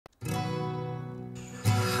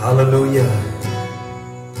Hallelujah.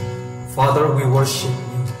 Father, we worship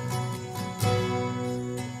you.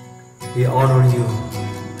 We honor you.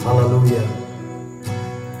 Hallelujah.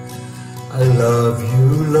 I love you,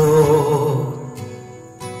 Lord.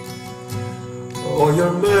 Oh,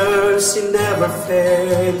 your mercy never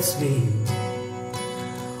fails me.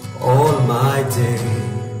 All my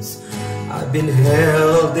days I've been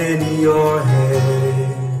held in your hand.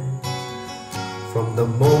 From the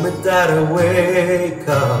moment that I wake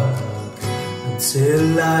up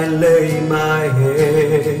until I lay my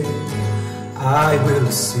head, I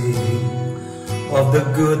will sing of the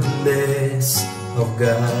goodness of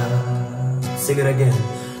God. Sing it again.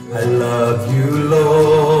 I love you,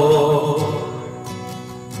 Lord.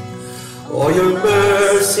 Oh, your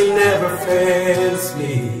mercy never fails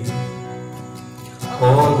me.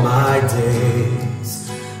 All my days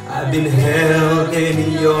I've been held in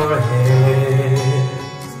your hands.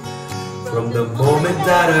 From the moment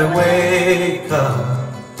that I wake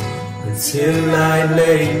up until I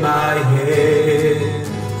lay my head,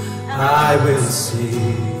 I will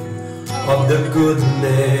sing of the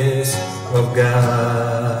goodness of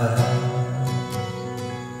God.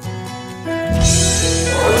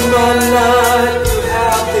 All my life you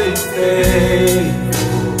have been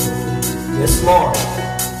faithful. Yes, Lord.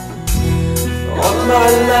 All my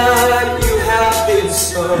life you have been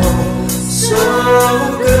so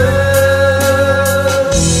good.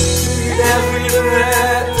 With every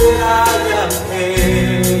breath that I am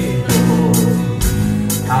able,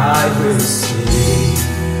 I will sing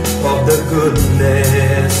of the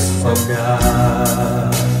goodness of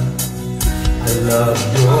God. I love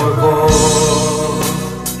your voice.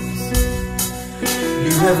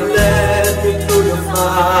 You have led me through the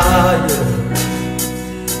fire.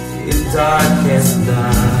 In darkest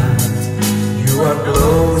night, you are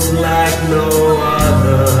close like no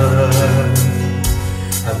other.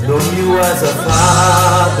 I've known you as a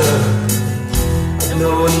father, I've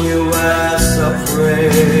known you as a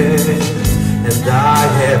friend, and I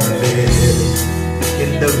have lived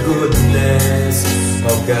in the goodness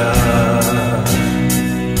of God.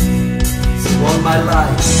 So all my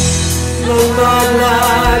life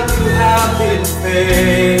you have been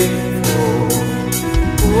faithful.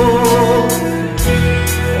 Oh,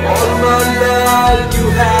 all my life you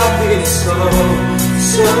have been so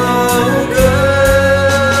good.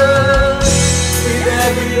 With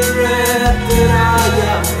every breath that I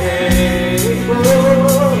am able,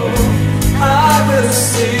 I will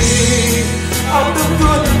sing of the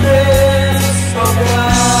goodness of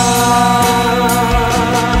God.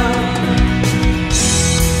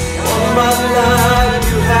 All my life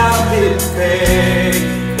you have been faithful.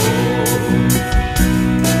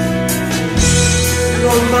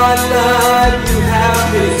 All my life you have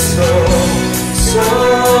been so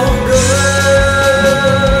good.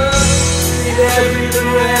 With every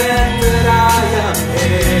breath that I am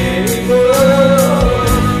able,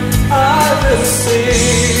 I will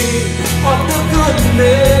sing of the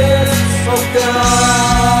goodness of God.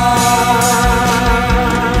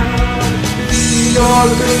 Your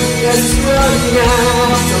goodness running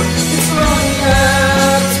after, it's running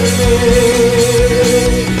after me.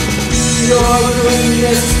 Your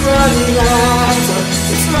goodness running after,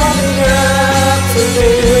 it's running after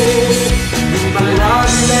me. With my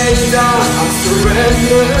life laid down, I'm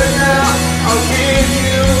surrendered now. I'll give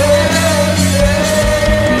you everything.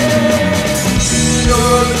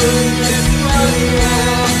 Your goodness running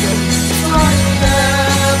after, it's running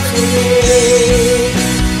after me.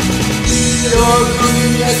 Your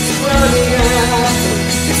goodness running after,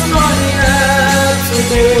 it's running after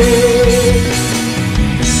me.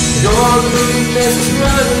 Your goodness is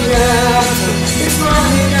running after, it's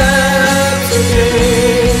running after me.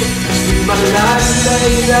 With my life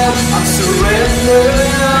laid out, I'm surrendered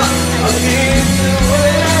now. I'll give you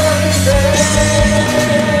everything.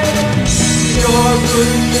 Your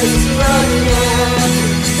goodness is running after,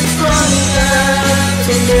 it's running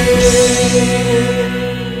after me.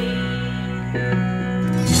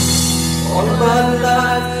 All my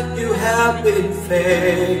life you have been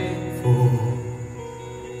faithful.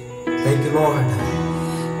 Thank you, Lord.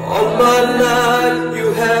 All my life you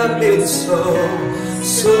have been so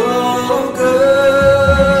good.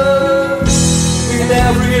 With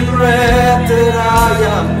every breath that I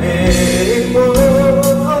am able,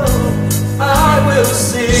 I will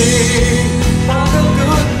sing of the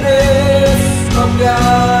goodness of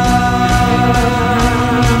God.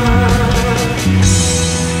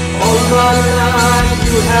 All my life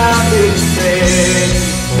you have been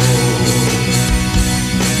faithful.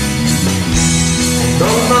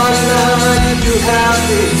 All my life you have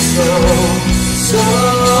been so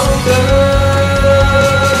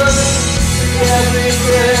good.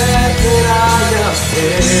 I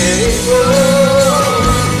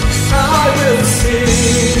will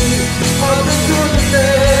sing of the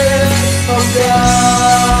goodness of God.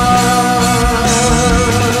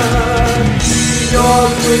 Your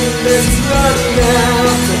goodness running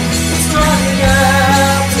after, it's running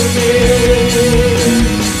after me.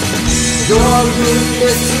 Your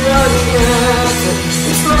goodness running after,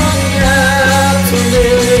 it's running after me.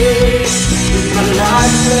 With my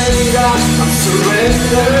life laid out, I'm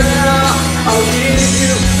surrendered now. I'll give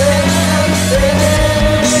you everything.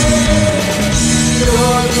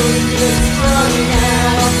 Your goodness running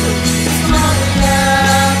after, it's running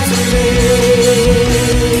after me.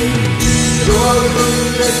 Your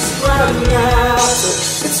goodness running after,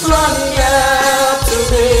 it's running after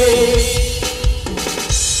me.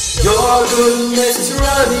 Your goodness is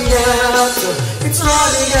running after, it's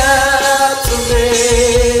running after me.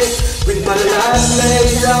 With my life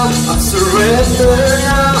laid down, I'm surrendered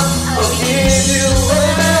now. I'll give you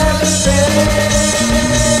everything.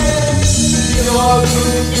 Your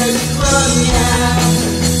goodness is running after,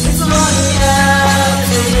 it's running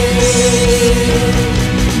after me.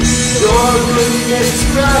 Your goodness is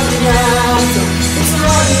running after, it's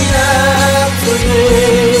running after me.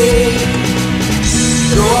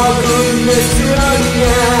 Your goodness is running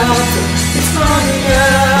after, it's running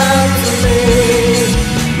after me.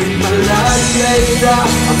 With my life laid down,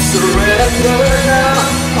 I'm surrendered now.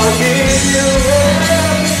 I'll give you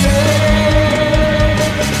everything.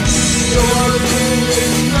 Your goodness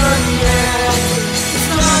is running after, it's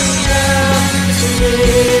running after me.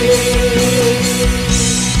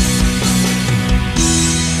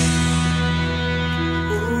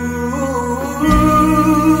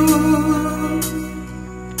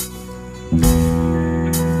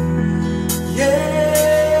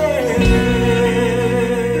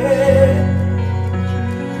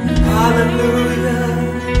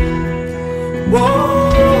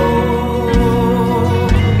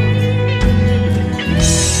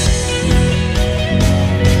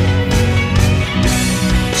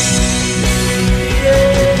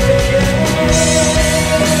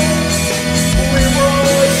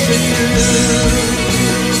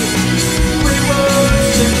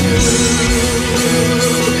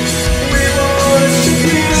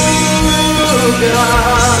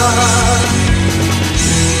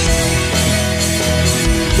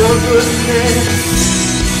 Your goodness,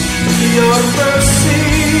 your mercy,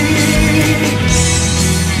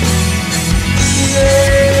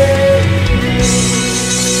 yeah.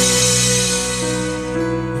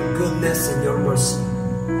 Your goodness and your mercy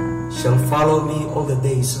shall follow me all the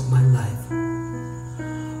days of my life.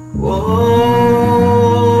 Whoa,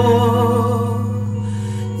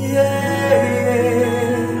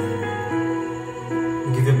 yeah. We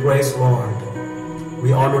give you praise, Lord.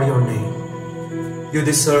 We honor your name. You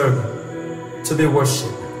deserve to be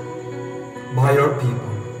worshipped by your people.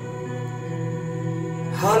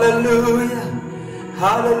 Hallelujah,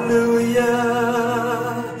 hallelujah,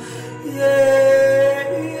 yeah,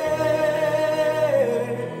 yeah.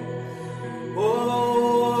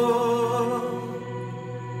 Oh,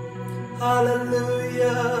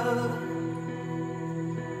 hallelujah.